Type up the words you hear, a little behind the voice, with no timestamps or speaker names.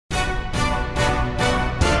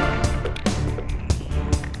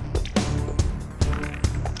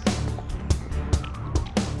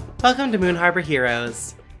Welcome to Moon Harbor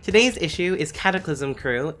Heroes. Today's issue is Cataclysm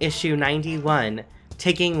Crew, issue 91,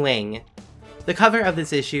 Taking Wing. The cover of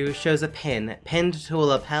this issue shows a pin pinned to a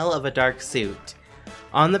lapel of a dark suit.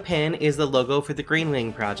 On the pin is the logo for the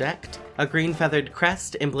Greenwing Project, a green-feathered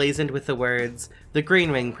crest emblazoned with the words, The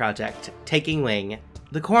Greenwing Project, Taking Wing.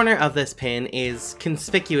 The corner of this pin is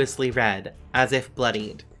conspicuously red, as if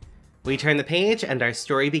bloodied. We turn the page and our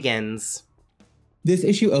story begins. This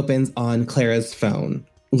issue opens on Clara's phone,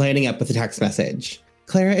 lighting up with a text message.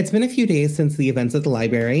 Clara, it's been a few days since the events at the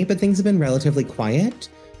library, but things have been relatively quiet.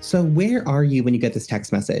 So where are you when you get this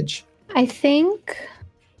text message? I think...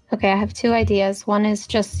 Okay, I have two ideas. One is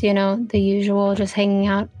just, the usual, just hanging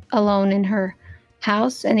out alone in her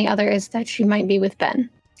house. And the other is that she might be with Ben.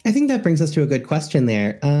 I think that brings us to a good question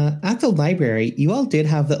there. At the library, you all did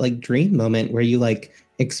have that, dream moment where you,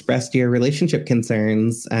 expressed your relationship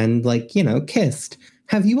concerns and, kissed.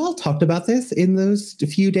 Have you all talked about this in those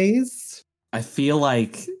few days? I feel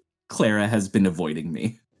like Clara has been avoiding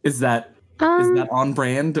me. Is that on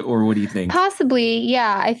brand, or what do you think? Possibly,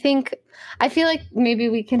 yeah. I feel like maybe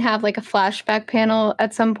we can have a flashback panel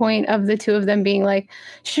at some point of the two of them being like,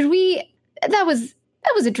 should we? That was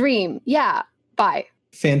a dream. Yeah, bye.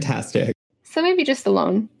 Fantastic. So maybe just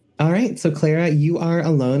alone. All right. So Clara, you are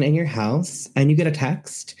alone in your house and you get a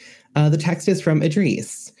text. The text is from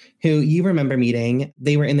Idris, who you remember meeting.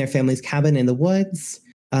 They were in their family's cabin in the woods.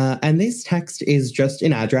 And this text is just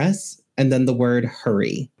an address and then the word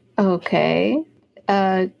hurry. Okay.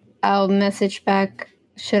 I'll message back.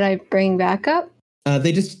 Should I bring backup?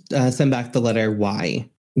 They just send back the letter Y,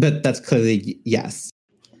 but that's clearly yes.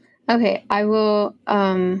 Okay, I will.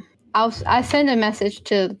 I send a message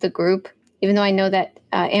to the group, even though I know that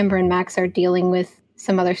Amber and Max are dealing with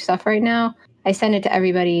some other stuff right now. I send it to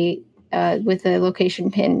everybody with a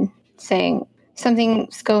location pin saying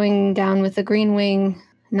something's going down with the Greenwing.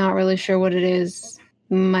 Not really sure what it is.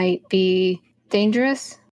 Might be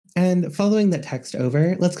dangerous. And following that text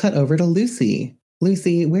over, let's cut over to Lucy.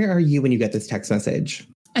 Lucy, where are you when you get this text message?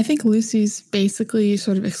 I think Lucy's basically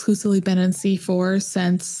sort of exclusively been in C4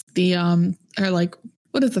 since the,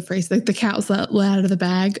 what is the phrase? The cat was let out of the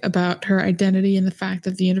bag about her identity and the fact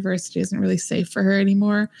that the university isn't really safe for her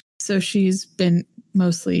anymore. So she's been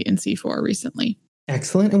mostly in C4 recently.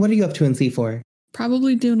 Excellent. And what are you up to in C4?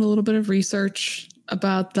 Probably doing a little bit of research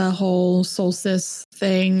about the whole solstice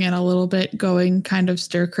thing and a little bit going kind of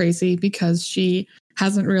stir crazy because she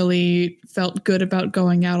hasn't really felt good about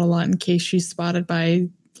going out a lot in case she's spotted by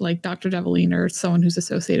Dr. Develine or someone who's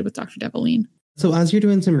associated with Dr. Develine. So as you're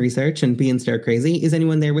doing some research and being stir crazy, is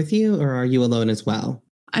anyone there with you or are you alone as well?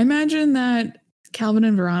 I imagine that Calvin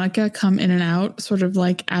and Veronica come in and out sort of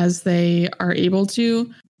as they are able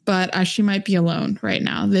to, but she might be alone right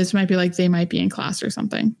now. This might be they might be in class or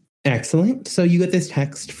something. Excellent. So you get this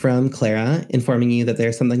text from Clara informing you that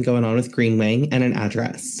there's something going on with Greenwing and an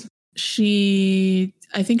address. Before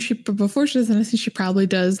she does anything, she probably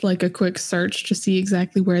does a quick search to see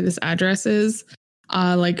exactly where this address is.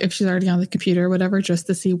 If she's already on the computer or whatever, just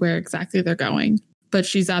to see where exactly they're going. But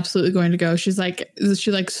she's absolutely going to go. She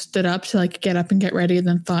stood up to get up and get ready and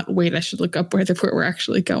then thought, wait, I should look up where we're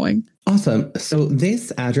actually going. Awesome. So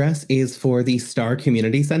this address is for the Star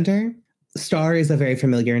Community Center. Star is a very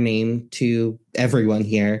familiar name to everyone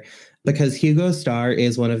here because Hugo Starr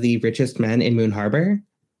is one of the richest men in Moon Harbor.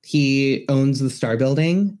 He owns the Star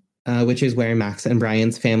Building, which is where Max and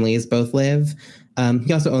Brian's families both live.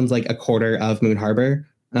 He also owns a quarter of Moon Harbor,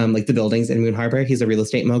 the buildings in Moon Harbor. He's a real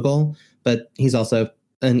estate mogul, but he's also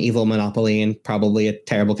an evil monopoly and probably a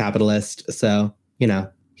terrible capitalist. So,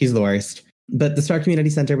 he's the worst. But the Star Community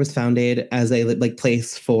Center was founded as a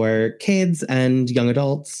place for kids and young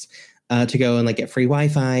adults to go and get free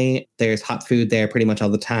Wi-Fi. There's hot food there pretty much all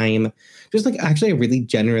the time. Just actually a really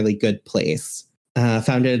generally good place.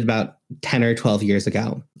 Founded about 10 or 12 years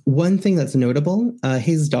ago. One thing that's notable,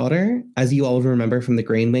 his daughter, as you all remember from the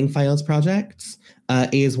Greenwing Files projects,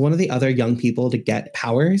 is one of the other young people to get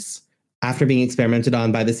powers after being experimented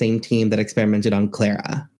on by the same team that experimented on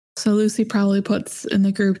Clara. So Lucy probably puts in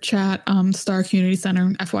the group chat, Star Community Center,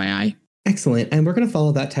 FYI. Excellent. And we're going to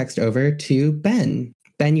follow that text over to Ben.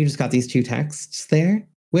 Ben, you just got these two texts there.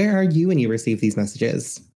 Where are you when you receive these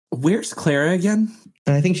messages? Where's Clara again?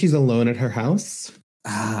 I think she's alone at her house.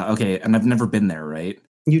 Okay. And I've never been there, right?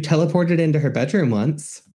 You teleported into her bedroom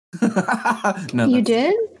once. No, you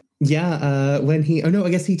did? Yeah. I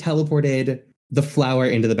guess he teleported the flower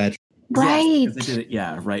into the bedroom. Right. Yes, I did it.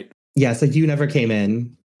 Yeah, right. Yeah, so you never came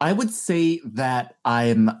in. I would say that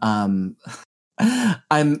I'm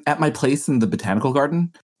at my place in the botanical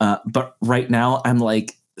garden, but right now I'm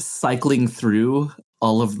cycling through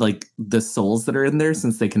all of like the souls that are in there,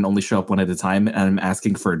 since they can only show up one at a time, and I'm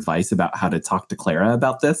asking for advice about how to talk to Clara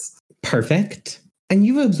about this. Perfect. And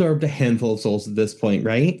you've absorbed a handful of souls at this point,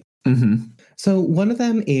 right? Mm-hmm. So one of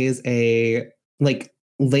them is a like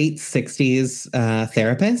late 60s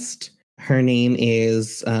therapist. Her name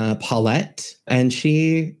is Paulette, and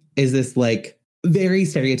she is this like very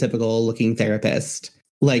stereotypical looking therapist.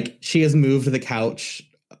 Like she has moved the couch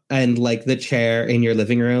and like the chair in your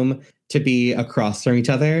living room to be across from each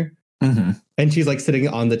other. Mm-hmm. And she's like sitting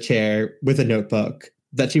on the chair with a notebook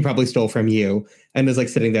that she probably stole from you and is like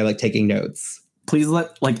sitting there like taking notes. Please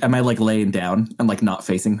am I like laying down and like not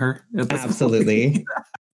facing her? Absolutely.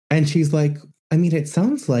 And she's like, I mean, it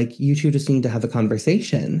sounds like you two just need to have a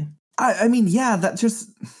conversation. I mean, yeah,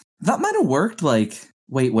 that might have worked. Like,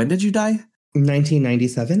 wait, when did you die?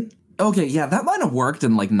 1997. Okay, yeah, that might have worked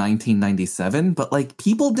in like 1997, but like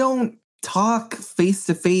people don't talk face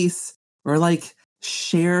to face or like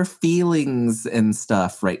share feelings and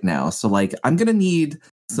stuff right now. So like I'm going to need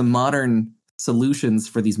some modern solutions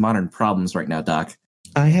for these modern problems right now, Doc.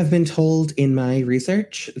 I have been told in my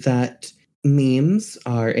research that memes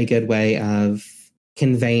are a good way of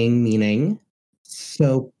conveying meaning.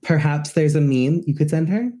 So perhaps there's a meme you could send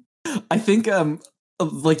her? I think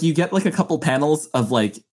like you get like a couple panels of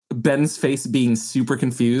like Ben's face being super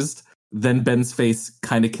confused, then Ben's face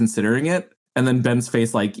kind of considering it, and then Ben's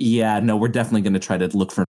face like, yeah, no, we're definitely going to try to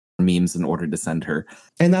look for memes in order to send her.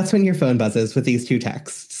 And that's when your phone buzzes with these two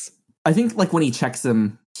texts. I think like when he checks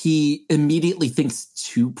them, he immediately thinks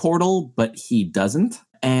to Portal, but he doesn't.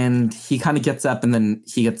 And he kind of gets up and then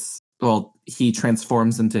he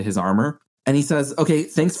transforms into his armor. And he says, okay,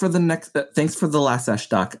 thanks for the last sesh,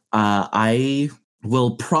 Doc. I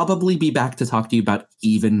will probably be back to talk to you about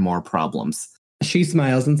even more problems. She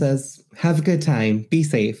smiles and says, have a good time. Be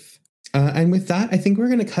safe. And with that, I think we're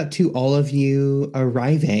going to cut to all of you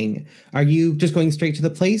arriving. Are you just going straight to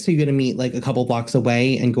the place? Or are you going to meet like a couple blocks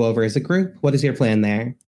away and go over as a group? What is your plan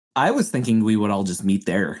there? I was thinking we would all just meet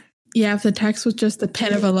there. Yeah, if the text was just the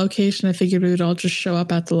pin of a location, I figured we would all just show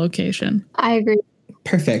up at the location. I agree.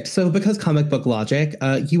 Perfect. So because comic book logic,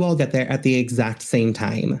 you all get there at the exact same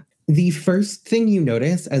time. The first thing you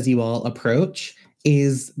notice as you all approach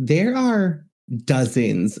is there are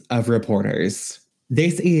dozens of reporters.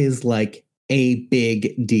 This is like a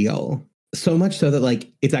big deal. So much so that like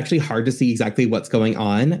it's actually hard to see exactly what's going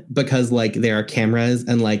on because like there are cameras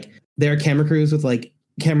and like there are camera crews with like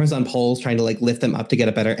cameras on poles trying to like lift them up to get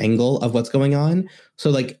a better angle of what's going on. So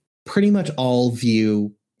like pretty much all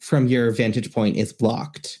view from your vantage point is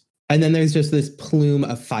blocked. And then there's just this plume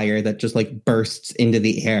of fire that just like bursts into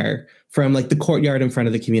the air from like the courtyard in front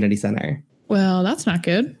of the community center. Well, that's not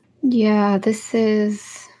good. Yeah, this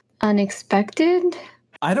is unexpected.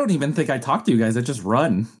 I don't even think I talked to you guys. I just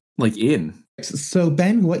run like in. So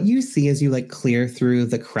Ben, what you see as you like clear through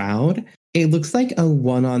the crowd, it looks like a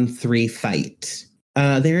 1-on-3 fight.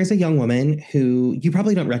 There is a young woman who you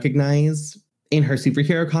probably don't recognize in her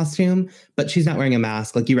superhero costume, but she's not wearing a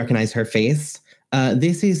mask. Like you recognize her face.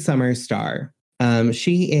 This is Summer Star.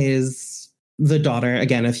 She is the daughter,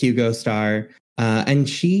 again, of Hugo Starr. And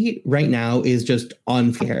she right now is just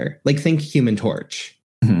on fire. Like think Human Torch.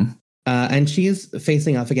 Mm-hmm. And she is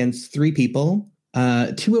facing off against 3 people,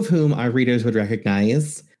 2 of whom our readers would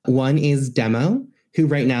recognize. One is Demo, who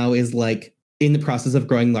right now is like in the process of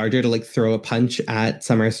growing larger to like throw a punch at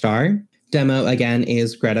Summer Star. Demo, again,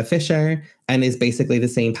 is Greta Fisher and is basically the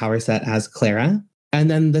same power set as Clara. And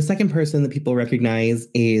then the second person that people recognize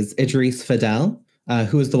is Idris Fidel,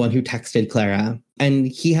 who is the one who texted Clara. And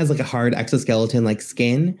he has like a hard exoskeleton-like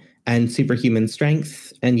skin and superhuman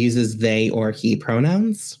strength and uses they or he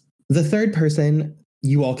pronouns. The third person,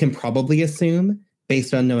 you all can probably assume,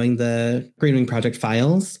 based on knowing the Green Wing Project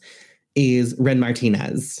files, is Ren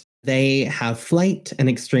Martinez. They have flight and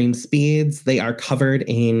extreme speeds. They are covered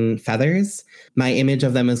in feathers. My image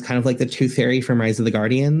of them is kind of like the Tooth Fairy from Rise of the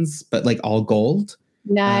Guardians, but like all gold.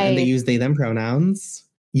 Nice. And they use they, them pronouns.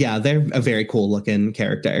 Yeah, they're a very cool looking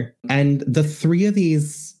character. And the 3 of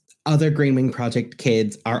these other Green Wing Project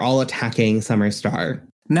kids are all attacking Summer Star.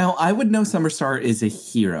 Now, I would know Summer Star is a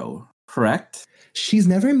hero, correct? She's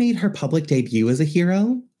never made her public debut as a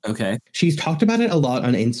hero. Okay. She's talked about it a lot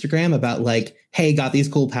on Instagram about like, hey, got these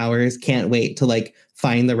cool powers. Can't wait to like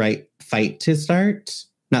find the right fight to start.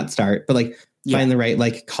 Not start, but like find the right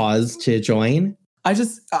like cause to join.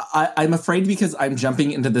 I'm afraid because I'm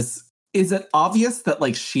jumping into this. Is it obvious that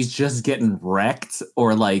like she's just getting wrecked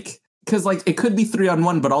or like, because like it could be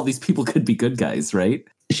 3-on-1, but all these people could be good guys, right?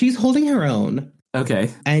 She's holding her own.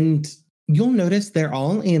 Okay. And you'll notice they're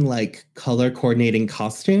all in like color coordinating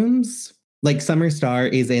costumes. Like Summer Star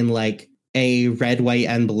is in like a red, white,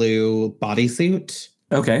 and blue bodysuit.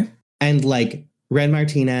 Okay. And like Ren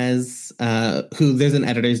Martinez, who there's an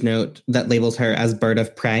editor's note that labels her as Bird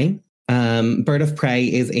of Prey. Bird of Prey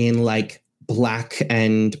is in like black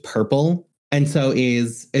and purple. And so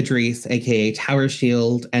is Idris, aka Tower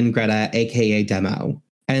Shield, and Greta, aka Demo.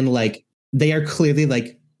 And like they are clearly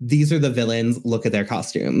like, these are the villains. Look at their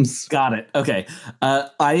costumes. Got it. Okay. I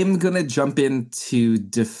am going to jump in to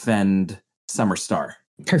defend Summer Star.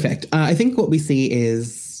 Perfect. I think what we see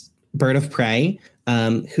is Bird of Prey,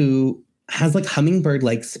 who has like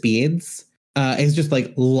hummingbird-like speeds, is just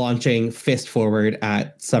like launching fist forward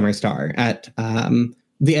at Summer Star. At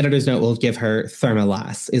the editor's note will give her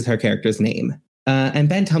Thermalas is her character's name. And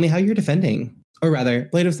Ben, tell me how you're defending. Or rather,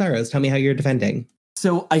 Blade of Sorrows, tell me how you're defending.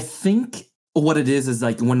 So I think what it is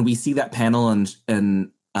like when we see that panel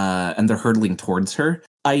and they're hurtling towards her,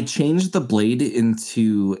 I changed the blade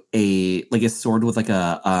into a sword with like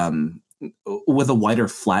with a wider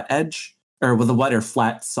flat edge or with a wider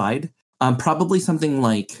flat side. Probably something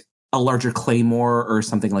like a larger claymore or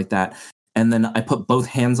something like that. And then I put both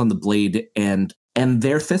hands on the blade and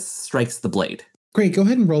their fist strikes the blade. Great. Go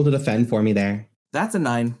ahead and roll to defend for me there. That's a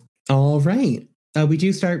 9. All right. We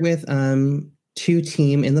do start with 2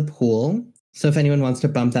 team in the pool. So if anyone wants to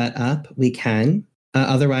bump that up, we can.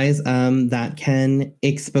 Otherwise, that can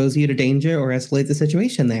expose you to danger or escalate the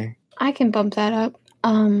situation there. I can bump that up.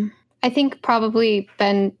 I think probably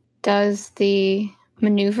Ben does the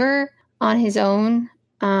maneuver on his own.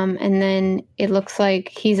 And then it looks like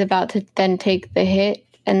he's about to then take the hit.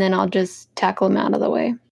 And then I'll just tackle him out of the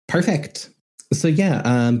way. Perfect. So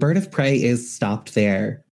yeah, Bird of Prey is stopped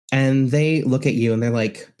there. And they look at you and they're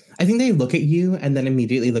like, I think they look at you and then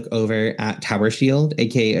immediately look over at Tower Shield,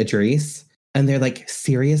 aka Idris. And they're like,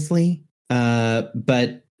 seriously?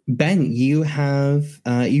 But Ben, you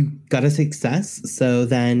got a success. So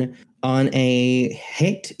then on a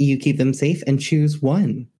hit, you keep them safe and choose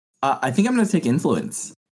 1. I think I'm going to take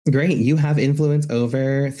influence. Great. You have influence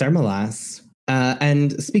over Thermalas.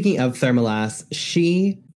 And speaking of Thermalas,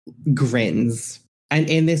 she grins. And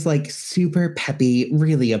in this like super peppy,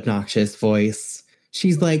 really obnoxious voice,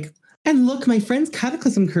 she's like, and look, my friends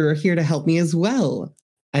Cataclysm crew are here to help me as well.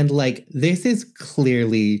 And like, this is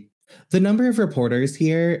clearly the number of reporters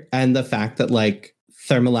here and the fact that like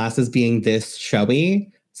Thermalas is being this showy,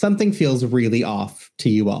 something feels really off to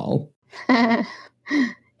you all.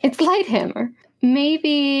 It's Lighthammer.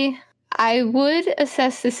 Maybe I would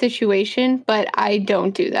assess the situation, but I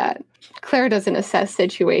don't do that. Claire doesn't assess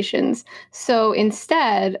situations. So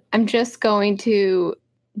instead, I'm just going to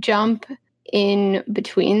jump in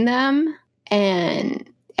between them and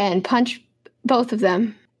punch both of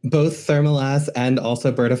them. Both Thermalas and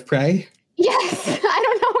also Bird of Prey? Yes! I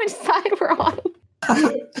don't know which side we're on.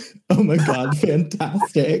 Oh my god,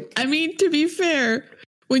 fantastic. I mean, to be fair,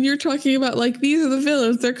 when you're talking about like, these are the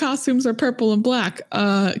villains, their costumes are purple and black.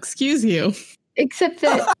 Excuse you. Except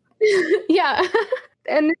that, yeah.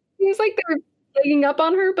 And it seems like they're taking up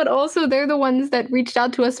on her, but also they're the ones that reached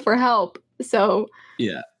out to us for help. So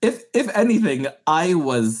yeah, if anything, I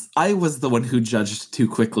was the one who judged too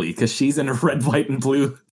quickly because she's in a red, white, and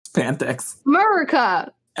blue spandex.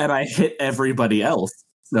 America, and I hit everybody else.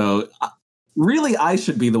 So really, I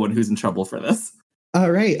should be the one who's in trouble for this.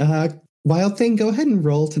 All right, Wild Thing, go ahead and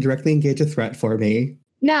roll to directly engage a threat for me.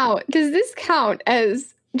 Now, does this count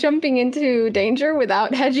as jumping into danger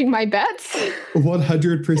without hedging my bets?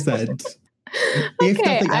 100%. If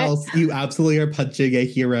nothing else, you absolutely are punching a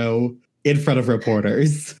hero in front of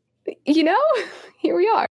reporters. You know, here we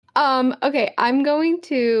are. Okay, I'm going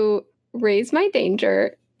to raise my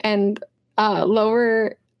danger and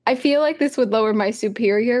lower. I feel like this would lower my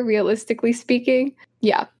superior, realistically speaking.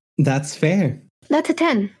 Yeah. That's fair. That's a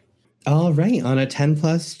 10. All right, on a 10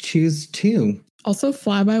 plus, choose 2. Also,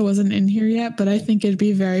 Flyby wasn't in here yet, but I think it'd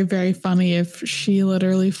be very, very funny if she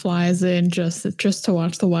literally flies in just to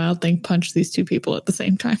watch the Wild Thing punch these 2 people at the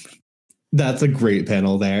same time. That's a great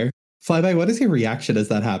panel there. Flyby, what is your reaction as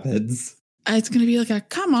that happens? It's going to be like a,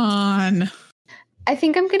 come on. I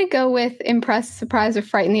think I'm going to go with impress, surprise, or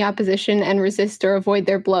frighten the opposition and resist or avoid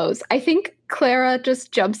their blows. I think Clara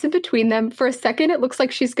just jumps in between them. For a second, it looks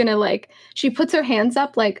like she's going to she puts her hands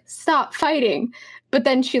up like, stop fighting. But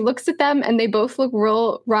then she looks at them and they both look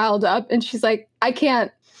real riled up. And she's like, I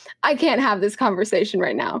can't have this conversation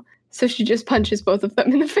right now. So she just punches both of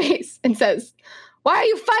them in the face and says, why are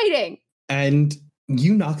you fighting? And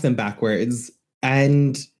you knock them backwards.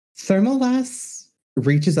 And Thermalas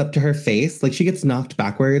reaches up to her face. Like she gets knocked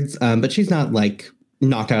backwards, but she's not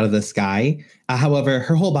knocked out of the sky. However,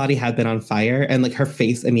 her whole body had been on fire and her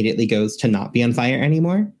face immediately goes to not be on fire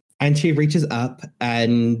anymore. And she reaches up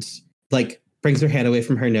and like brings her hand away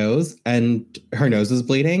from her nose and her nose is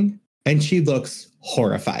bleeding and she looks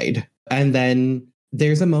horrified. And then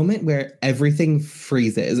there's a moment where everything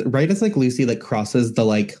freezes right as like Lucy like crosses the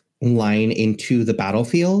like line into the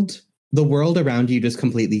battlefield. The world around you just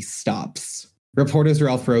completely stops. Reporters are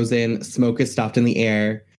all frozen. Smoke is stopped in the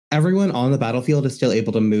air. Everyone on the battlefield is still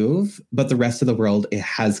able to move, but the rest of the world, it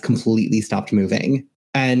has completely stopped moving.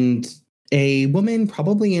 And a woman,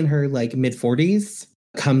 probably in her like mid-40s,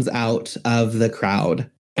 comes out of the crowd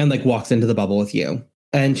and like walks into the bubble with you.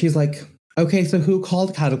 And she's like, okay, so who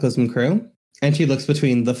called Cataclysm Crew? And she looks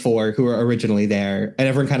between the four who were originally there, and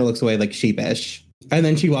everyone kind of looks away like sheepish. And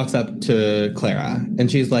then she walks up to Clara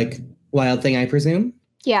and she's like, Wild Thing, I presume?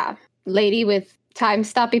 Yeah. Lady with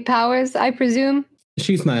time-stoppy powers, I presume?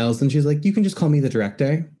 She smiles and she's like, you can just call me the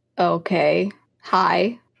director. Okay.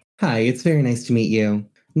 Hi. Hi, it's very nice to meet you.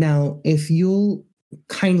 Now, if you'll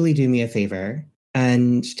kindly do me a favor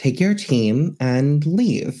and take your team and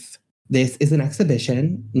leave. This is an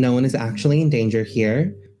exhibition. No one is actually in danger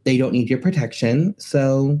here. They don't need your protection.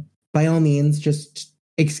 So by all means, just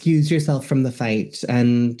excuse yourself from the fight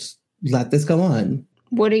and let this go on.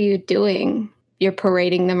 What are you doing? You're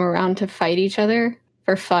parading them around to fight each other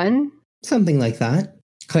for fun? Something like that.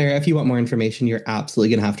 Clara, if you want more information, you're absolutely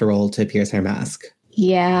going to have to roll to pierce her mask.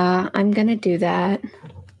 Yeah, I'm going to do that.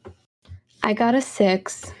 I got a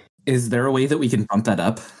 6. Is there a way that we can bump that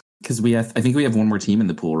up? Because I think we have one more team in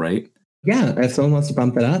the pool, right? Yeah, if someone wants to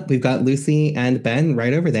bump it up, we've got Lucy and Ben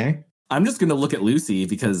right over there. I'm just going to look at Lucy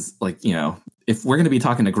because, like, you know, if we're going to be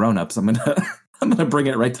talking to grown-ups, I'm going to bring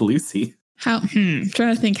it right to Lucy. Trying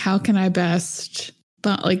to think, how can I best,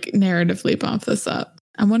 narratively bump this up?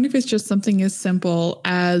 I wonder if it's just something as simple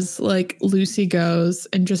as, like, Lucy goes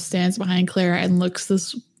and just stands behind Clara and looks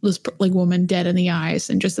this like woman dead in the eyes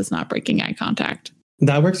and just is not breaking eye contact.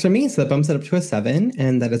 That works for me. So that bumps it up to a 7,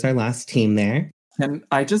 and that is our last team there. And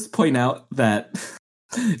I just point out that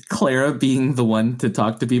Clara being the one to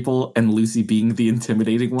talk to people and Lucy being the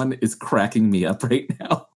intimidating one is cracking me up right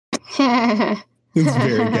now. It's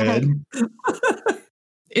very good.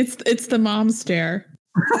 It's the mom stare.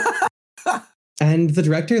 And the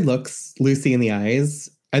director looks Lucy in the eyes,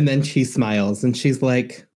 and then she smiles, and she's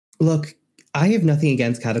like, look, I have nothing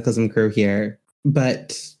against Cataclysm Crew here,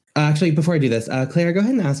 but actually, before I do this, Clara, go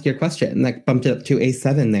ahead and ask your question. That bumped it up to a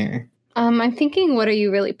 7 there. I'm thinking, what are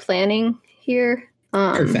you really planning here?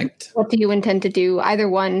 Perfect. What do you intend to do? Either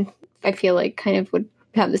one, I feel like, kind of would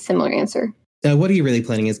have the similar answer. What are you really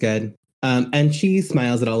planning is good. And she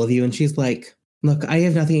smiles at all of you, and she's like, look, I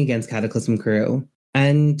have nothing against Cataclysm Crew.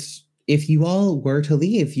 And if you all were to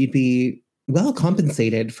leave, you'd be well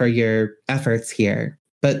compensated for your efforts here.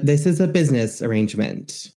 But this is a business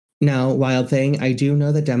arrangement. Now, Wild Thing, I do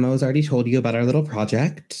know that Demo has already told you about our little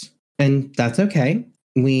project, and that's okay.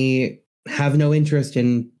 We have no interest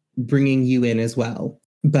in bringing you in as well.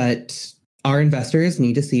 But our investors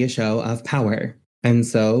need to see a show of power. And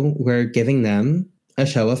so we're giving them a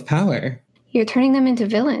show of power. You're turning them into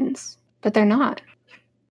villains, but they're not.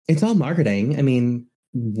 It's all marketing. I mean,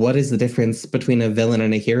 what is the difference between a villain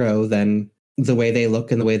and a hero than the way they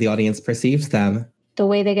look and the way the audience perceives them? The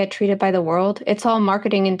way they get treated by the world. It's all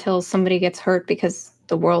marketing until somebody gets hurt because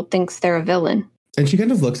the world thinks they're a villain. And she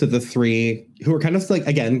kind of looks at the three who are kind of like,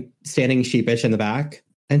 again, standing sheepish in the back.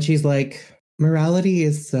 And she's like, morality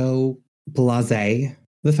is so blasé.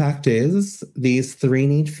 The fact is, these three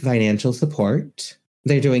need financial support.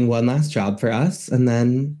 They're doing one last job for us, and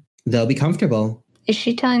then they'll be comfortable. Is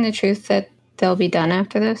she telling the truth that they'll be done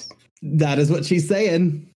after this? That is what she's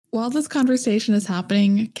saying. While this conversation is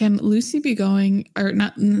happening, can Lucy be going, or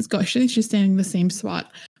not, I think she's standing in the same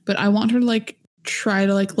spot, but I want her to like try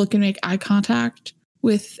to like look and make eye contact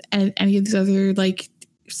with any of these other like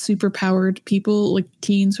super powered people, like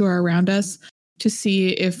teens who are around us, to see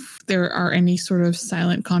if there are any sort of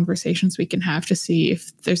silent conversations we can have to see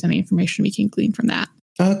if there's any information we can glean from that.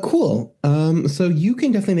 Cool. So you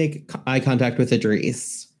can definitely make eye contact with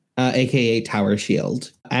Idris, aka Tower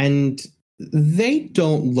Shield, and they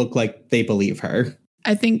don't look like they believe her.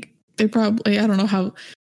 I think they probably, I don't know how,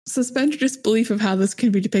 suspend your disbelief of how this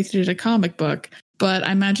can be depicted in a comic book, but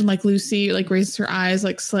I imagine like Lucy like raises her eyes,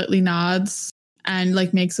 like slightly nods, and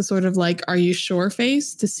like makes a sort of like, are you sure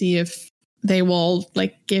face to see if they will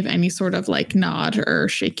like give any sort of like nod or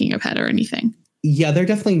shaking of head or anything. Yeah, they're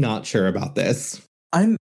definitely not sure about this.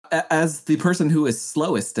 I'm, as the person who is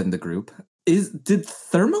slowest in the group, did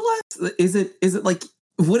Thermalast, is it like,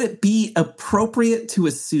 would it be appropriate to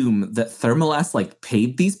assume that Thermalast like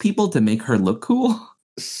paid these people to make her look cool?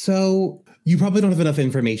 So you probably don't have enough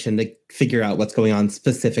information to figure out what's going on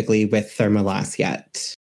specifically with Thermalast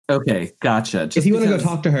yet. Okay, gotcha. If you want to go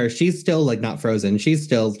talk to her, she's still like not frozen. She's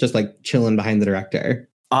still just like chilling behind the director.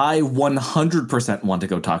 I 100% want to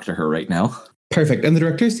go talk to her right now. Perfect. And the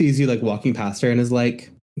director sees you like walking past her and is like,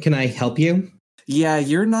 can I help you? Yeah,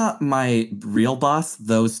 you're not my real boss.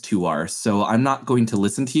 Those two are. So I'm not going to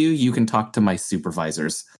listen to you. You can talk to my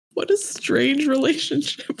supervisors. What a strange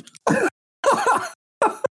relationship.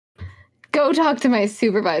 Go talk to my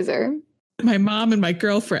supervisor. My mom and my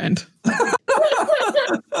girlfriend.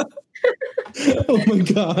 Oh my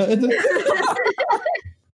God.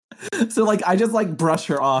 So like I just like brush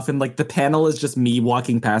her off and like the panel is just me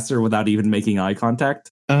walking past her without even making eye contact.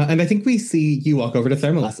 And I think we see you walk over to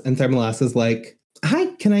Thermalas, and Thermalas is like, hi,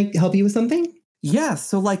 can I help you with something? Yeah,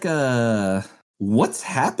 so like what's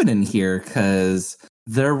happening here? Because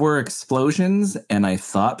there were explosions and I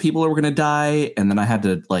thought people were gonna die, and then I had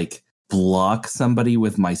to like block somebody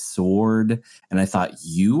with my sword, and I thought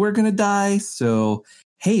you were gonna die. So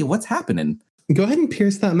hey, what's happening? Go ahead and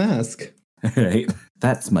pierce that mask. All right.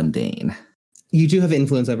 That's mundane. You do have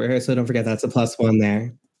influence over her, so don't forget that's a +1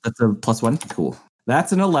 there. That's a +1? Cool.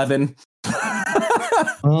 That's an 11.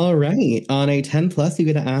 All right. On a 10+, you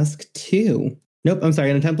get to ask 2. Nope, I'm sorry.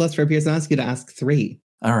 On a 10+ for a pierce mask, you get to ask 3.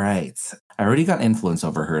 All right. I already got influence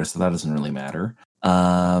over her, so that doesn't really matter.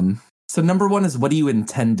 So number 1 is, what do you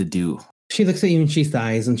intend to do? She looks at you and she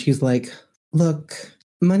sighs and she's like, look,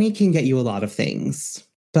 money can get you a lot of things,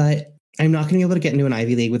 but I'm not going to be able to get into an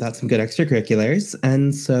Ivy League without some good extracurriculars.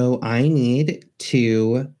 And so I need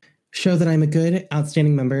to show that I'm a good,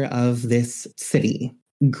 outstanding member of this city.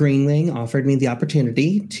 Greenwing offered me the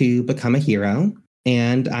opportunity to become a hero,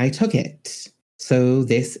 and I took it. So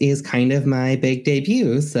this is kind of my big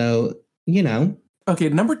debut. So, you know. Okay,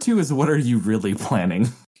 number 2 is, what are you really planning?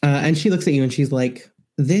 And she looks at you and she's like,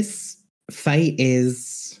 this fight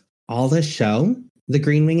is all a show. The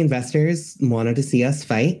Greenwing investors wanted to see us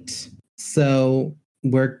fight. So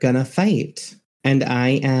we're gonna fight. And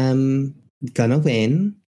I am gonna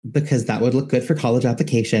win because that would look good for college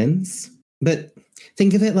applications. But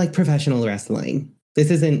think of it like professional wrestling. This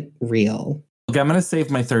isn't real. Okay, I'm going to save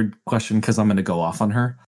my third question because I'm going to go off on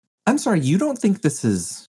her. I'm sorry, you don't think this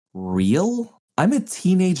is real? I'm a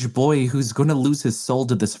teenage boy who's going to lose his soul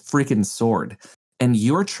to this freaking sword. And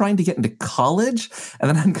you're trying to get into college? And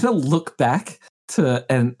then I'm going to look back to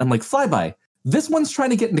and like, flyby. This one's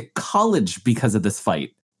trying to get into college because of this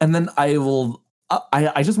fight. And then I will,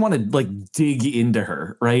 I just want to like dig into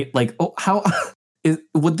her, right? Like, oh, how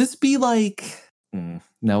would this be like,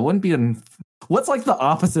 no, it wouldn't be what's like the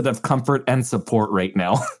opposite of comfort and support right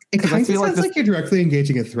now? It kind of sounds like you're directly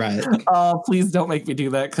engaging a threat. Please don't make me do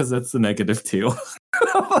that because that's the negative too.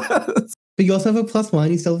 But you also have a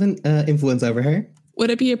 +1. You still have influence over her.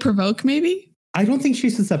 Would it be a provoke maybe? I don't think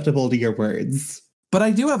she's susceptible to your words. But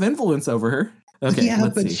I do have influence over her. Okay, yeah,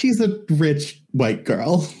 but see. She's a rich white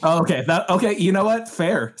girl. Oh, okay. Okay, you know what?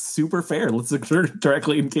 Fair. Super fair. Let's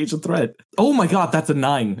directly engage a threat. Oh my God, that's a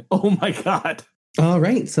 9. Oh my God. All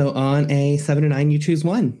right. So on a 7 or 9, you choose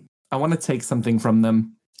 1. I want to take something from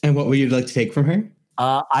them. And what would you like to take from her?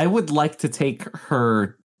 I would like to take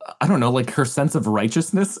her, I don't know, like her sense of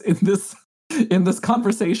righteousness in this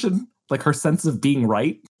conversation, like her sense of being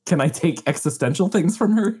right. Can I take existential things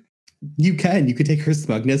from her? You can. You could take her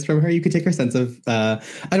smugness from her. You could take her sense of, I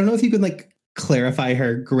don't know if you could like clarify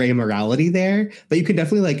her gray morality there, but you could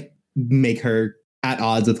definitely like make her at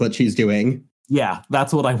odds with what she's doing. Yeah,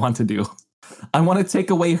 that's what I want to do. I want to take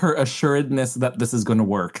away her assuredness that this is going to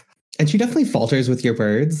work. And she definitely falters with your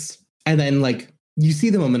words. And then like you see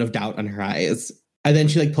the moment of doubt on her eyes. And then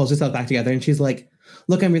she like pulls herself back together and she's like,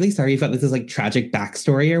 look, I'm really sorry you've got this like tragic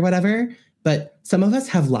backstory or whatever. But some of us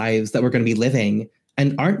have lives that we're going to be living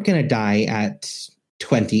and aren't going to die at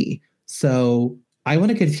 20. So I want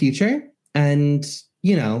a good future. And,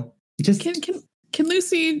 you know, just... Can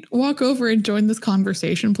Lucy walk over and join this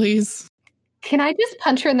conversation, please? Can I just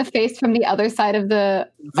punch her in the face from the other side of the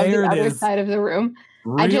side of the room?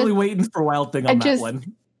 Really waiting for Wild Thing on that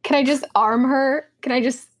one. Can I just arm her? Can I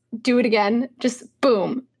just do it again? Just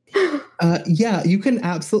boom. Yeah, you can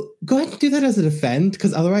absolutely go ahead and do that as a defend,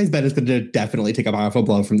 because otherwise Ben is going to definitely take a powerful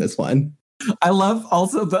blow from this one. I love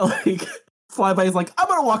also that like Flyby is like, I'm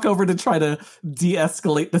going to walk over to try to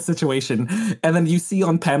de-escalate the situation. And then you see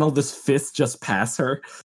on panel this fist just pass her.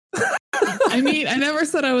 I mean, I never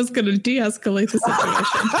said I was going to de-escalate the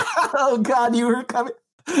situation. Oh God, you were coming.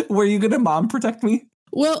 Were you going to mom protect me?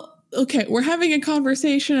 Well, okay, we're having a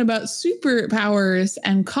conversation about superpowers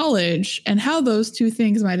and college and how those two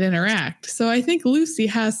things might interact. So I think Lucy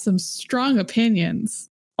has some strong opinions.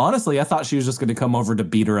 Honestly, I thought she was just going to come over to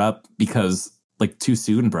beat her up because, like, too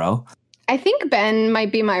soon, bro. I think Ben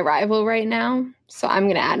might be my rival right now. So I'm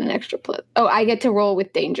going to add an extra plus. Oh, I get to roll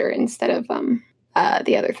with danger instead of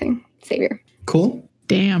the other thing, savior. Cool.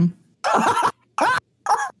 Damn.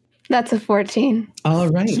 That's a 14. All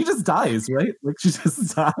right. She just dies, right? Like she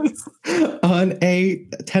just dies. On a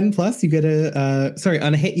 10 plus, you get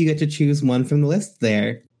on a hit, you get to choose one from the list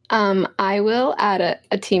there. I will add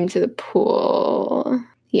a team to the pool.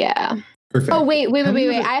 Yeah. Perfect. Oh, wait.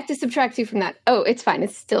 I have to subtract 2 from that. Oh, it's fine.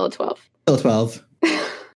 It's still a 12. Still 12.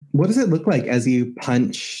 What does it look like as you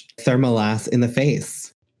punch Thermolass in the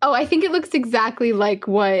face? Oh, I think it looks exactly like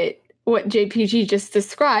what JPG just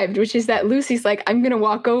described, which is that Lucy's like, I'm going to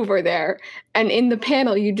walk over there. And in the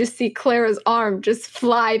panel, you just see Clara's arm just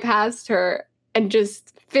fly past her and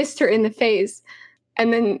just fist her in the face.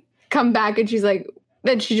 And then come back and she's like,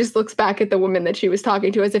 then she just looks back at the woman that she was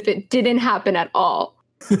talking to as if it didn't happen at all.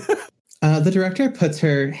 The director puts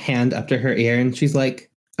her hand up to her ear and she's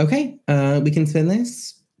like, okay, we can spin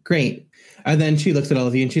this. Great. And then she looks at all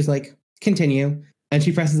of you and she's like, continue. And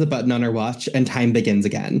she presses a button on her watch and time begins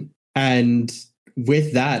again. And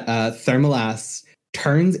with that, Thermolass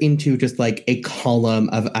turns into just like a column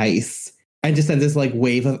of ice and just sends this like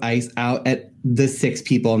wave of ice out at the 6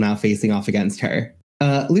 people now facing off against her.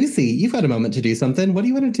 Lucy, you've got a moment to do something. What do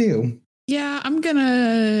you want to do? Yeah, I'm going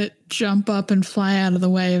to jump up and fly out of the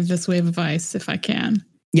way of this wave of ice if I can.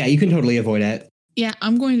 Yeah, you can totally avoid it. Yeah,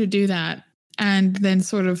 I'm going to do that and then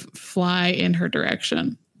sort of fly in her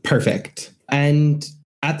direction. Perfect. And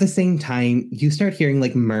at the same time, you start hearing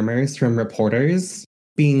like murmurs from reporters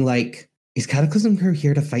being like, is Cataclysm Crew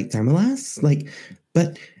here to fight Thermolass?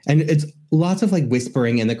 And it's lots of like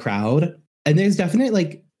whispering in the crowd. And there's definite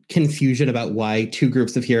like confusion about why 2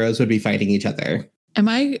 groups of heroes would be fighting each other. Am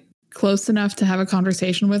I close enough to have a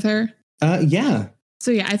conversation with her? Yeah.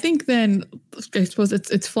 So yeah, I think then, I suppose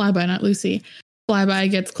it's Flyby, not Lucy.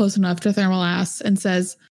 Flyby gets close enough to Thermolass and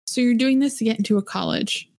says, so you're doing this to get into a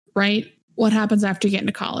college, right? What happens after you get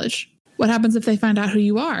into college? What happens if they find out who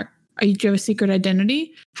you are? Do you have a secret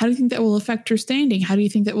identity? How do you think that will affect your standing? Do you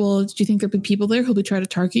think there'll be people there who'll be trying to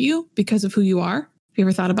target you because of who you are? Have you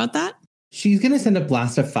ever thought about that? She's going to send a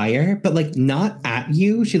blast of fire, but like not at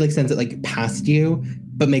you. She like sends it like past you,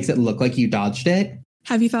 but makes it look like you dodged it.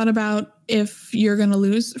 Have you thought about if you're going to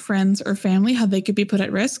lose friends or family, how they could be put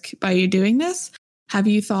at risk by you doing this? Have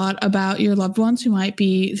you thought about your loved ones who might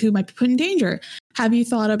be put in danger? Have you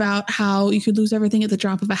thought about how you could lose everything at the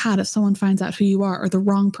drop of a hat if someone finds out who you are or the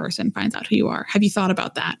wrong person finds out who you are? Have you thought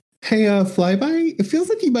about that? Hey, Flyby, it feels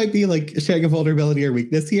like you might be like sharing a vulnerability or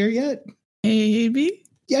weakness here yet. Maybe.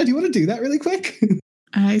 Yeah, do you want to do that really quick?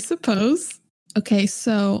 I suppose. Okay,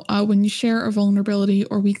 so when you share a vulnerability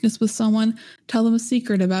or weakness with someone, tell them a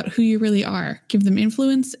secret about who you really are. Give them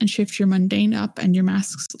influence and shift your mundane up and your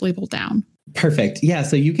masks label down. Perfect. Yeah,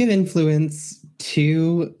 so you give influence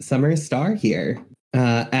to Summer Star here.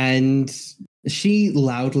 And she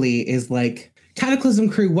loudly is like, Cataclysm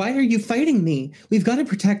Crew, why are you fighting me? We've got to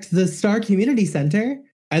protect the Star Community Center.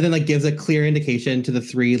 And then like gives a clear indication to the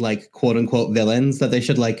 3 like quote unquote villains that they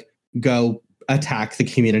should like go attack the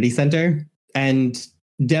community center. And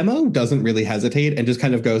Demo doesn't really hesitate and just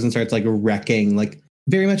kind of goes and starts like wrecking, like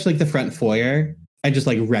very much like the front foyer and just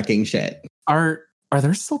like wrecking shit. Are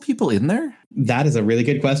there still people in there? That is a really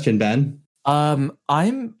good question, Ben.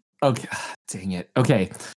 I'm okay. Dang it. Okay.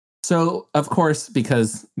 So of course,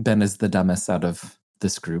 because Ben is the dumbest out of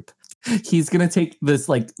this group, he's going to take this,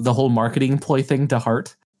 like the whole marketing ploy thing to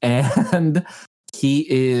heart. And he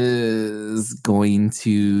is going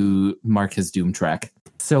to mark his doom track.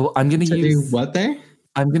 So I'm going to use do what there?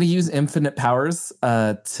 I'm going to use infinite powers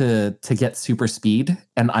to get super speed,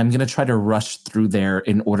 and I'm going to try to rush through there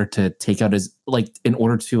in order to take out to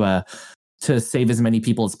save as many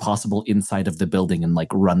people as possible inside of the building and like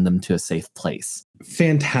run them to a safe place.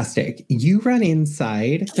 Fantastic. You run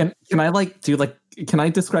inside. Can I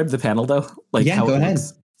describe the panel though? Like yeah, how go it ahead.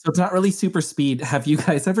 looks? So it's not really super speed. Have you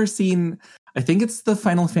guys ever seen, I think it's the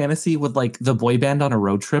Final Fantasy with like the boy band on a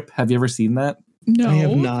road trip. Have you ever seen that? No. I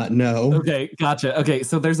have not, no. Okay, gotcha. Okay,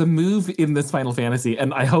 so there's a move in this Final Fantasy,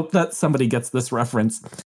 and I hope that somebody gets this reference.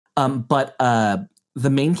 But the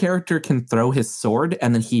main character can throw his sword,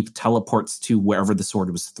 and then he teleports to wherever the sword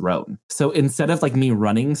was thrown. So instead of like me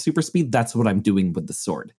running super speed, that's what I'm doing with the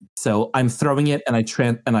sword. So I'm throwing it, and I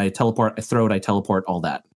teleport. I throw it. I teleport. All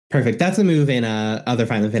that. Perfect. That's a move in other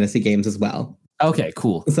Final Fantasy games as well. Okay,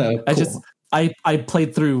 cool. So cool. I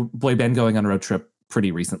played through Boy Band Going on a Road Trip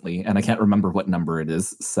pretty recently, and I can't remember what number it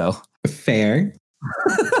is. So fair.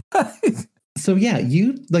 So yeah,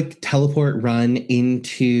 you like teleport run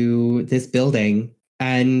into this building,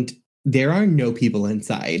 and there are no people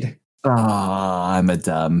inside. I'm a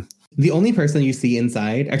dumb. The only person you see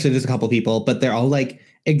inside, actually, there's a couple people, but they're all like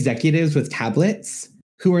executives with tablets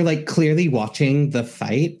who are like clearly watching the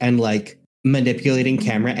fight and like manipulating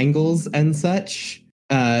camera angles and such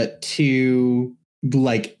to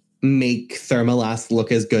like make Thermalast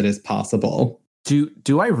look as good as possible.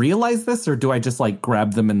 Do I realize this, or do I just like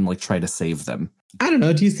grab them and like try to save them? I don't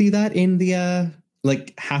know. Do you see that in the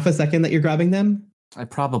like half a second that you're grabbing them? I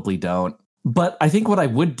probably don't. But I think what I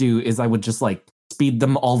would do is I would just like speed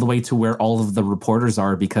them all the way to where all of the reporters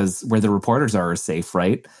are, because where the reporters are safe,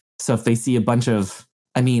 right? So if they see a bunch of,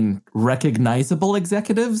 I mean, recognizable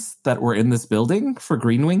executives that were in this building for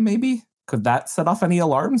Greenwing, maybe? Could that set off any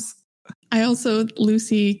alarms? I also,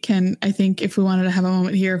 Lucy can, I think if we wanted to have a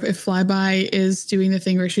moment here, if Flyby is doing the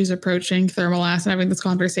thing where she's approaching Thermalast and having this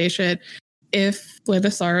conversation, if Blade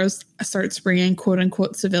of Sorrows starts bringing quote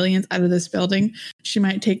unquote civilians out of this building, she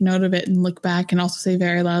might take note of it and look back and also say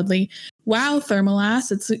very loudly, wow,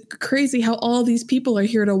 Thermalast, it's crazy how all these people are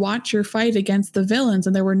here to watch your fight against the villains.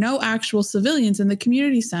 And there were no actual civilians in the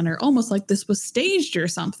community center, almost like this was staged or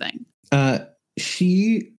something.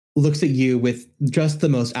 She looks at you with just the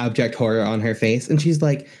most abject horror on her face. And she's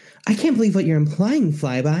like, I can't believe what you're implying,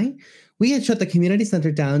 Flyby. We had shut the community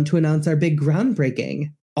center down to announce our big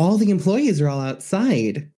groundbreaking. All the employees are all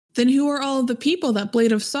outside. Then who are all of the people that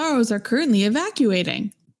Blade of Sorrows are currently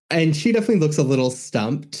evacuating? And she definitely looks a little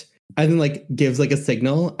stumped and then like gives like a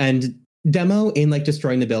signal, and Demo, in like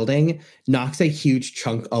destroying the building, knocks a huge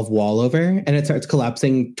chunk of wall over and it starts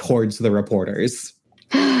collapsing towards the reporters.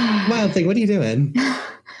 Wild Thing, what are you doing?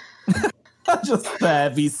 Just a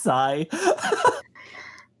heavy sigh.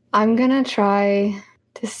 I'm gonna try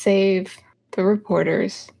to save the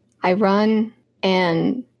reporters. I run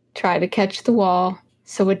and try to catch the wall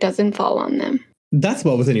so it doesn't fall on them. That's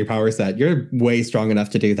what was in your power set. You're way strong enough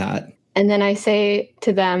to do that. And then I say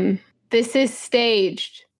to them, this is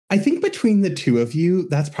staged. I think between the two of you,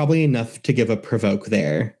 that's probably enough to give a provoke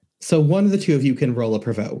there. So one of the two of you can roll a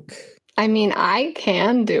provoke. I mean, I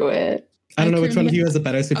can do it. I don't know which one of you has a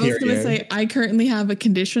better superior. I was going to say, I currently have a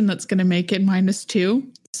condition that's going to make it -2.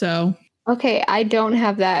 So. Okay, I don't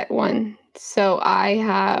have that one. So I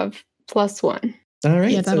have +1. All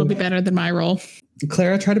right. Yeah, that'll be better than my roll.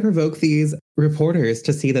 Clara, try to provoke these reporters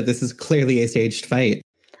to see that this is clearly a staged fight.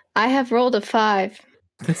 I have rolled a 5.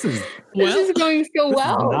 This is going so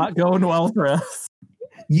well. Not going well for us.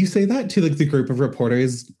 You say that to like the group of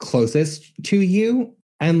reporters closest to you,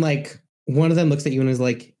 and like one of them looks at you and is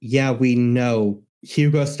like, yeah, we know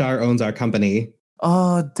Hugo Starr owns our company.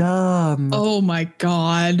 Oh, dumb. Oh my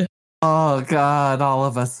God. Oh God, all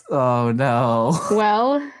of us. Oh no.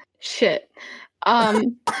 Well, shit.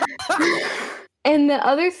 And the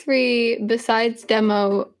other 3, besides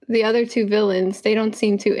Demo, the other 2 villains, they don't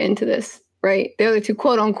seem too into this, right? The other 2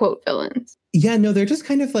 quote unquote villains. Yeah, no, they're just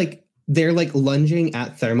kind of like, they're like lunging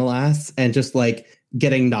at Thermalast and just like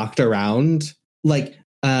getting knocked around. Like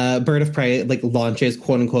Bird of Prey like launches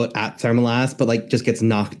quote unquote at Thermalast, but like just gets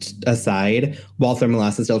knocked aside while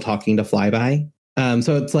Thermalast is still talking to Flyby.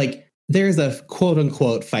 So it's like there's a quote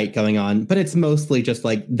unquote fight going on, but it's mostly just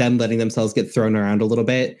like them letting themselves get thrown around a little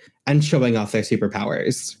bit and showing off their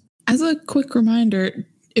superpowers. As a quick reminder,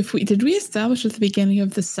 did we establish at the beginning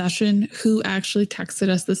of the session who actually texted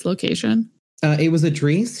us this location? It was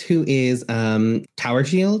Idris, who is Tower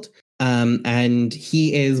Shield, and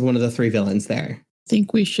he is one of the 3 villains there. I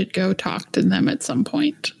think we should go talk to them at some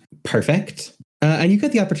point. Perfect. And you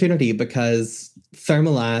get the opportunity because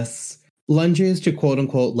Thermalast lunges to quote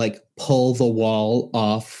unquote like pull the wall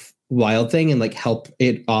off Wild Thing and like help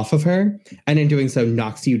it off of her. And in doing so,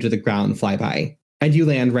 knocks you to the ground, Flyby. And you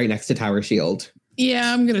land right next to Tower Shield.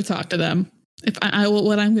 Yeah, I'm going to talk to them.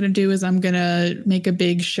 What I'm going to do is I'm going to make a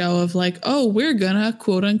big show of like, oh, we're going to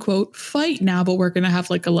quote unquote fight now, but we're going to have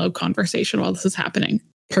like a low conversation while this is happening.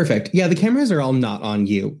 Perfect. Yeah, the cameras are all not on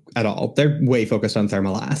you at all. They're way focused on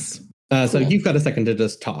Thermalast. Cool. So you've got a second to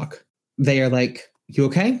just talk. They are like, you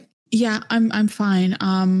okay? Yeah, I'm fine.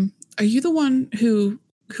 Are you the one who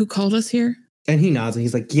called us here? And he nods and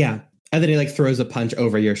he's like, yeah. And then he like throws a punch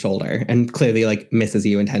over your shoulder and clearly like misses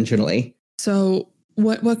you intentionally. So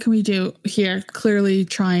what can we do here? Clearly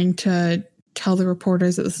trying to tell the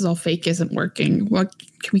reporters that this is all fake isn't working. What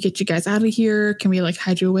can we get you guys out of here? Can we like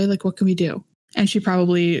hide you away? Like what can we do? And she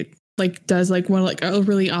probably like does like one like a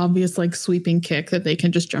really obvious like sweeping kick that they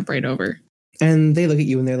can just jump right over. And they look at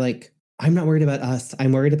you and they're like, I'm not worried about us.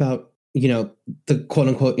 I'm worried about, you know, the quote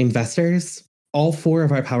unquote investors. All 4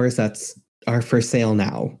 of our power sets are for sale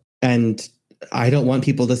now. And I don't want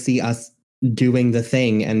people to see us doing the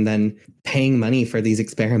thing and then paying money for these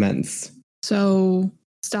experiments. So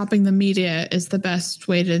stopping the media is the best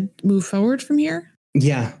way to move forward from here?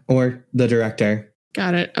 Yeah, or the director.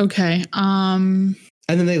 Got it. Okay. And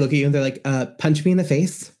then they look at you and they're like, punch me in the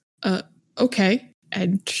face. Okay.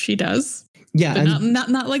 And she does. Yeah. But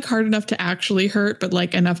not like hard enough to actually hurt, but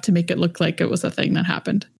like enough to make it look like it was a thing that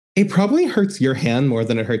happened. It probably hurts your hand more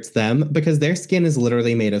than it hurts them because their skin is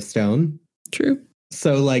literally made of stone. True.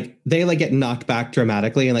 So like they like get knocked back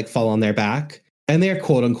dramatically and like fall on their back and they're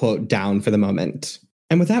quote unquote down for the moment.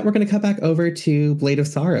 And with that, we're going to cut back over to Blade of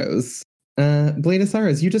Sorrows. Blade of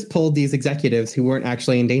Sorrows, you just pulled these executives who weren't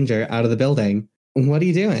actually in danger out of the building. What are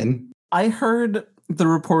you doing? I heard the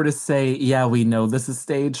reporters say, yeah, we know this is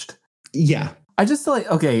staged. Yeah. I just like,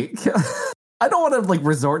 okay, I don't want to like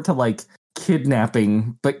resort to like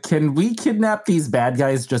kidnapping, but can we kidnap these bad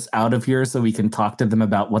guys just out of here so we can talk to them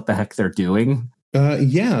about what the heck they're doing?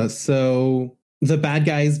 Yeah, so the bad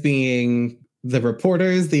guys being the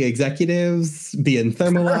reporters, the executives, being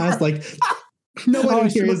Thermalast, like no one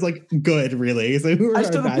here is like good, really. So who are I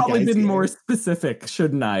should have probably been more specific,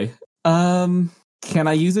 shouldn't I? Can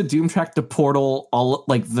I use a Doom Track to portal all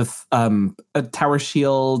like the a Tower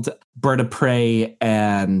Shield, Bird of Prey,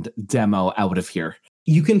 and Demo out of here?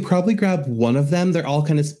 You can probably grab one of them. They're all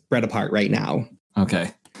kind of spread apart right now.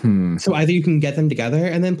 Okay. So either you can get them together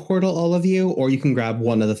and then portal all of you, or you can grab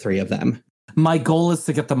one of the three of them. My goal is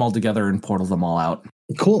to get them all together and portal them all out.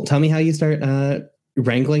 Cool. Tell me how you start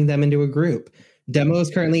wrangling them into a group. Demo is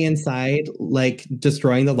currently inside, like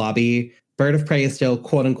destroying the lobby. Bird of Prey is still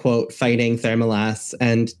quote unquote fighting Thermalast,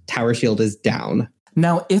 and Tower Shield is down.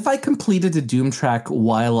 Now, if I completed a Doom Track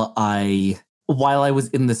while I was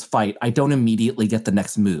in this fight, I don't immediately get the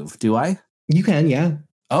next move, do I? You can, yeah.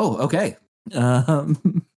 Oh, okay.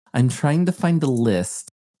 I'm trying to find a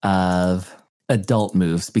list of adult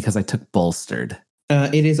moves because I took Bolstered.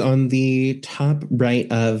 It is on the top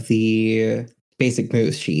right of the basic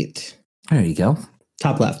moves sheet. There you go.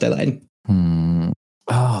 Top left, I lied.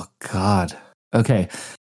 Oh, God. Okay.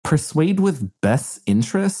 Persuade with best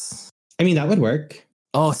interests? I mean, that would work.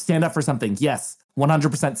 Oh, stand up for something. Yes.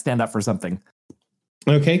 100% stand up for something.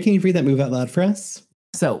 Okay, can you read that move out loud for us?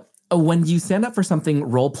 So, when you stand up for something,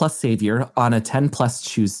 roll plus savior. On a 10 plus,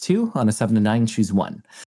 choose 2. On a 7 to 9, choose 1.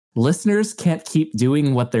 Listeners can't keep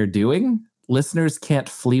doing what they're doing. Listeners can't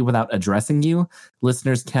flee without addressing you.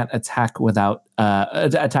 Listeners can't attack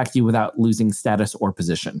you without losing status or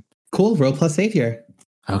position. Cool, roll plus savior.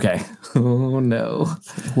 Okay. Oh, no.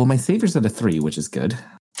 Well, my savior's at a 3, which is good.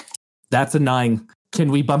 That's a 9.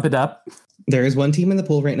 Can we bump it up? There is one team in the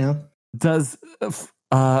pool right now. Does...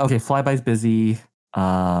 okay, Flyby's busy.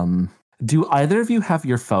 Do either of you have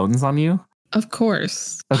your phones on you? Of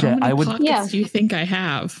course. Okay, How many I would. pockets do you think I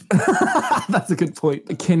have? That's a good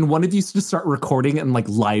point. Can one of you just start recording and like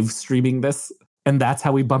live streaming this, and that's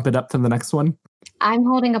how we bump it up to the next one? I'm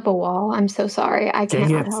holding up a wall. I'm so sorry. I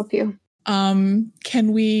cannot help you.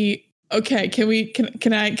 Can we? Okay.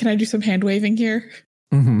 Can I do some hand waving here?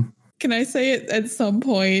 Mm-hmm. Can I say it at some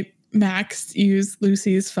point? Max used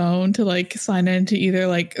Lucy's phone to like sign into either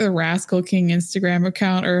like the Rascal King Instagram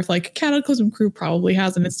account, or if like Cataclysm Crew probably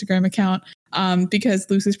has an Instagram account, because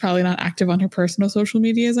Lucy's probably not active on her personal social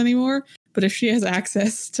medias anymore. But if she has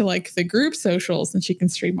access to like the group socials, then she can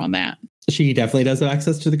stream on that. She definitely does have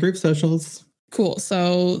access to the group socials. Cool.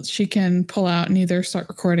 So she can pull out and either start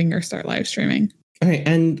recording or start live streaming. All right.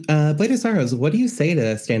 And Blade of Sorrows, what do you say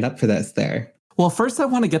to stand up for this there? Well, first I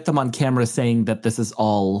want to get them on camera saying that this is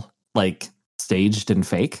all like staged and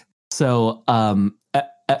fake. So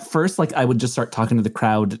at first, like I would just start talking to the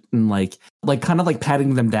crowd and like kind of like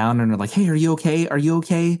patting them down and like, hey, are you okay? Are you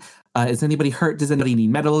okay? Is anybody hurt? Does anybody need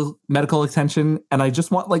medical attention? And I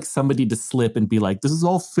just want like somebody to slip and be like, this is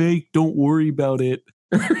all fake. Don't worry about it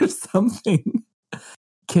or something.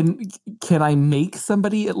 Can I make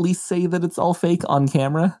somebody at least say that it's all fake on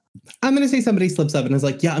camera? I'm going to say somebody slips up and is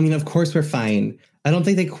like, yeah, I mean, of course we're fine. I don't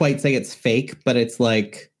think they quite say it's fake, but it's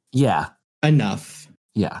like, yeah, enough.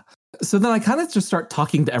 Yeah. So then I kind of just start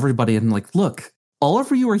talking to everybody and like, look, all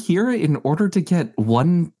of you are here in order to get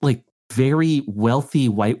one like very wealthy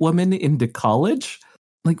white woman into college.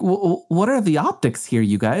 Like, what are the optics here,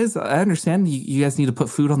 you guys? I understand you guys need to put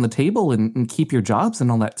food on the table and keep your jobs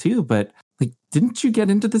and all that too. But like, didn't you get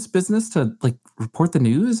into this business to like report the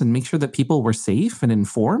news and make sure that people were safe and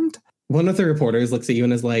informed? One of the reporters looks at you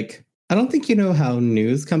and is like, I don't think you know how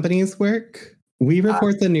news companies work. We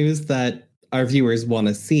report the news that our viewers want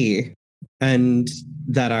to see and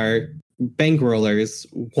that our bankrollers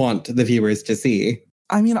want the viewers to see.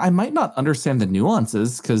 I mean, I might not understand the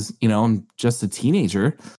nuances because, you know, I'm just a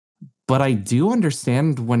teenager, but I do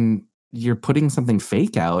understand when you're putting something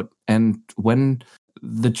fake out and when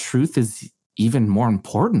the truth is even more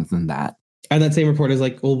important than that. And that same reporter is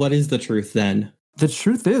like, well, what is the truth then? The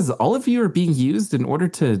truth is, all of you are being used in order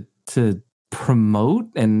to promote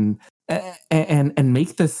and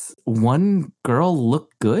make this one girl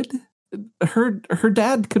look good. Her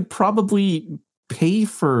dad could probably pay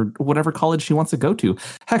for whatever college she wants to go to.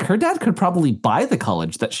 Heck, her dad could probably buy the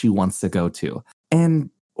college that she wants to go to. And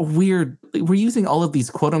we're using all of these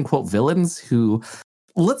quote unquote villains who,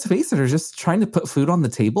 let's face it, are just trying to put food on the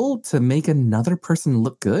table to make another person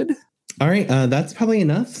look good. All right, that's probably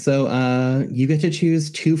enough. So you get to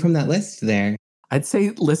choose 2 from that list there. I'd say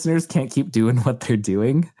listeners can't keep doing what they're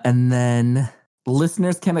doing. And then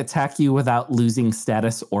listeners can attack you without losing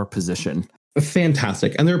status or position.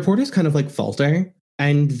 Fantastic. And the reporters kind of like falter.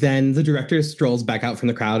 And then the director strolls back out from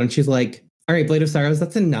the crowd and she's like, all right, Blade of Sorrows,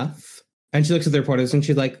 that's enough. And she looks at the reporters and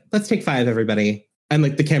she's like, let's take 5, everybody. And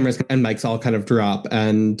like the cameras and mics all kind of drop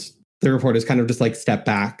and the reporters kind of just like step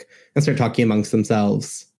back and start talking amongst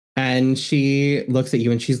themselves. And she looks at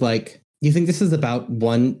you and she's like, you think this is about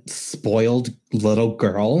one spoiled little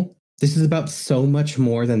girl? This is about so much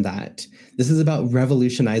more than that. This is about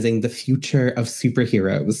revolutionizing the future of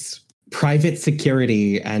superheroes, private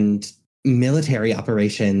security and military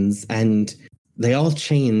operations. And they all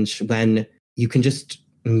change when you can just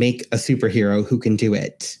make a superhero who can do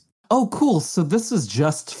it. Oh, cool. So this is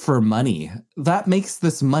just for money. That makes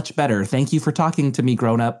this much better. Thank you for talking to me,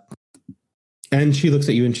 grown up. And she looks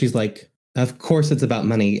at you and she's like, of course it's about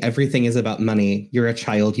money. Everything is about money. You're a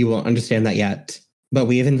child. You won't understand that yet. But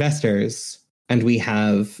we have investors and we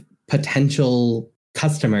have potential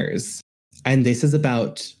customers. And this is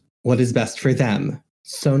about what is best for them.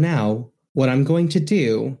 So now what I'm going to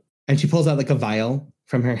do, and she pulls out like a vial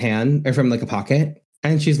from her hand or from like a pocket.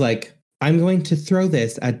 And she's like, I'm going to throw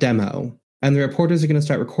this at Demo. And the reporters are going to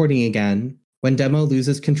start recording again when Demo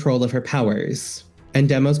loses control of her powers. And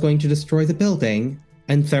Demo's going to destroy the building,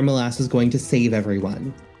 and Thermalass is going to save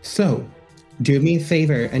everyone. So, do me a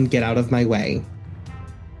favor and get out of my way.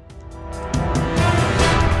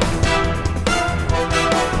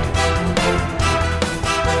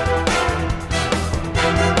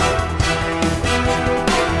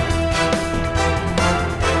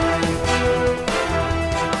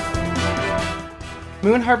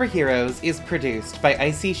 Moon Harbor Heroes is produced by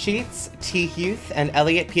Icy Sheets, T. Huth, and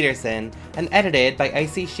Elliot Peterson, and edited by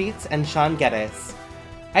Icy Sheets and Sean Geddes.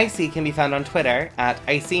 Icy can be found on Twitter at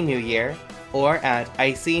IcyNewYear or at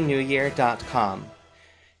icynewyear.com.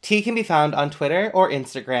 T can be found on Twitter or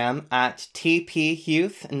Instagram at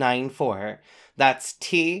TPHuth94. That's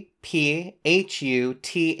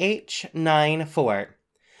TPHUTH94.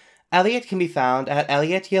 Elliot can be found at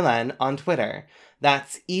Elliot Yellen on Twitter.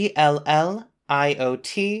 That's ELLIOTYLEN.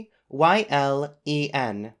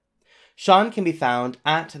 Sean can be found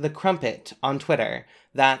at The Crumpet on Twitter.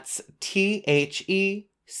 That's THECRUMPIT.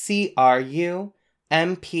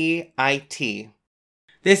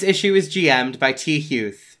 This issue is GM'd by T.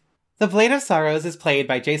 Huth. The Blade of Sorrows is played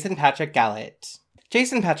by Jason Patrick Gallett.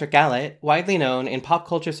 Jason Patrick Gallett, widely known in pop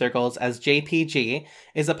culture circles as JPG,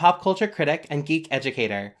 is a pop culture critic and geek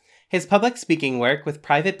educator. His public speaking work with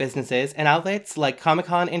private businesses and outlets like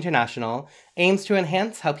Comic-Con International aims to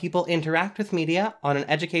enhance how people interact with media on an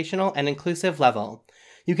educational and inclusive level.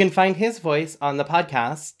 You can find his voice on the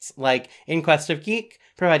podcasts like In Quest of Geek,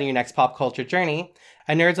 providing your next pop culture journey,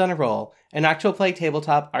 and Nerds on a Roll, an actual play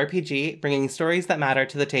tabletop RPG bringing stories that matter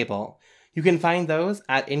to the table. You can find those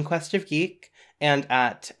at In Quest of Geek and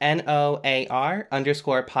at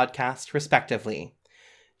NOAR_podcast respectively.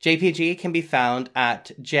 JPG can be found at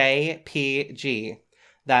JPG.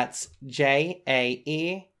 That's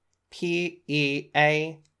JAEPEAGEE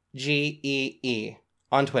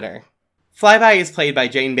on Twitter. Flyby is played by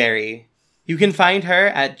Jane Barry. You can find her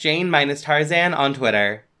at Jane-Tarzan on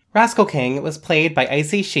Twitter. Rascal King was played by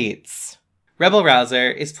Icy Sheets. Rebel Rouser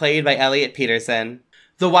is played by Elliot Peterson.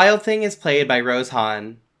 The Wild Thing is played by Rose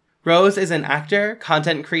Hahn. Rose is an actor,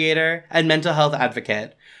 content creator, and mental health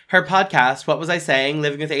advocate. Her podcast, What Was I Saying?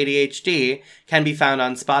 Living with ADHD, can be found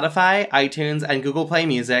on Spotify, iTunes, and Google Play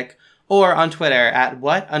Music, or on Twitter at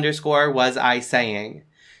what_was-I-saying.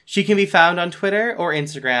 She can be found on Twitter or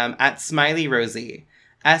Instagram at SmileyRosie,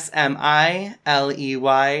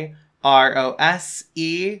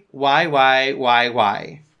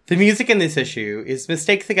 SmileyRoseYYYY. The music in this issue is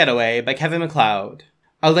Mistake the Getaway by Kevin MacLeod.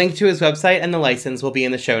 A link to his website and the license will be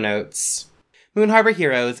in the show notes. Moon Harbor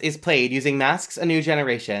Heroes is played using Masks: A New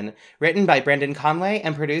Generation, written by Brendan Conway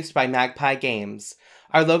and produced by Magpie Games.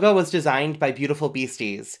 Our logo was designed by Beautiful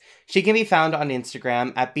Beasties. She can be found on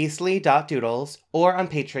Instagram at beastly.doodles or on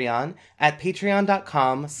Patreon at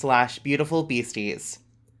patreon.com/beautifulbeasties.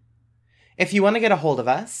 If you want to get a hold of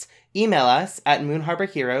us, email us at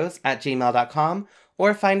moonharborheroes@gmail.com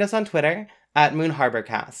or find us on Twitter at Moon Harbor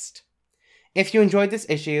Cast. If you enjoyed this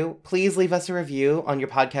issue, please leave us a review on your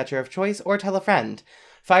podcatcher of choice or tell a friend.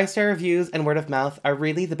 5-star reviews and word of mouth are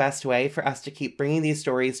really the best way for us to keep bringing these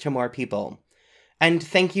stories to more people. And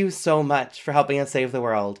thank you so much for helping us save the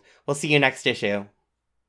world. We'll see you next issue.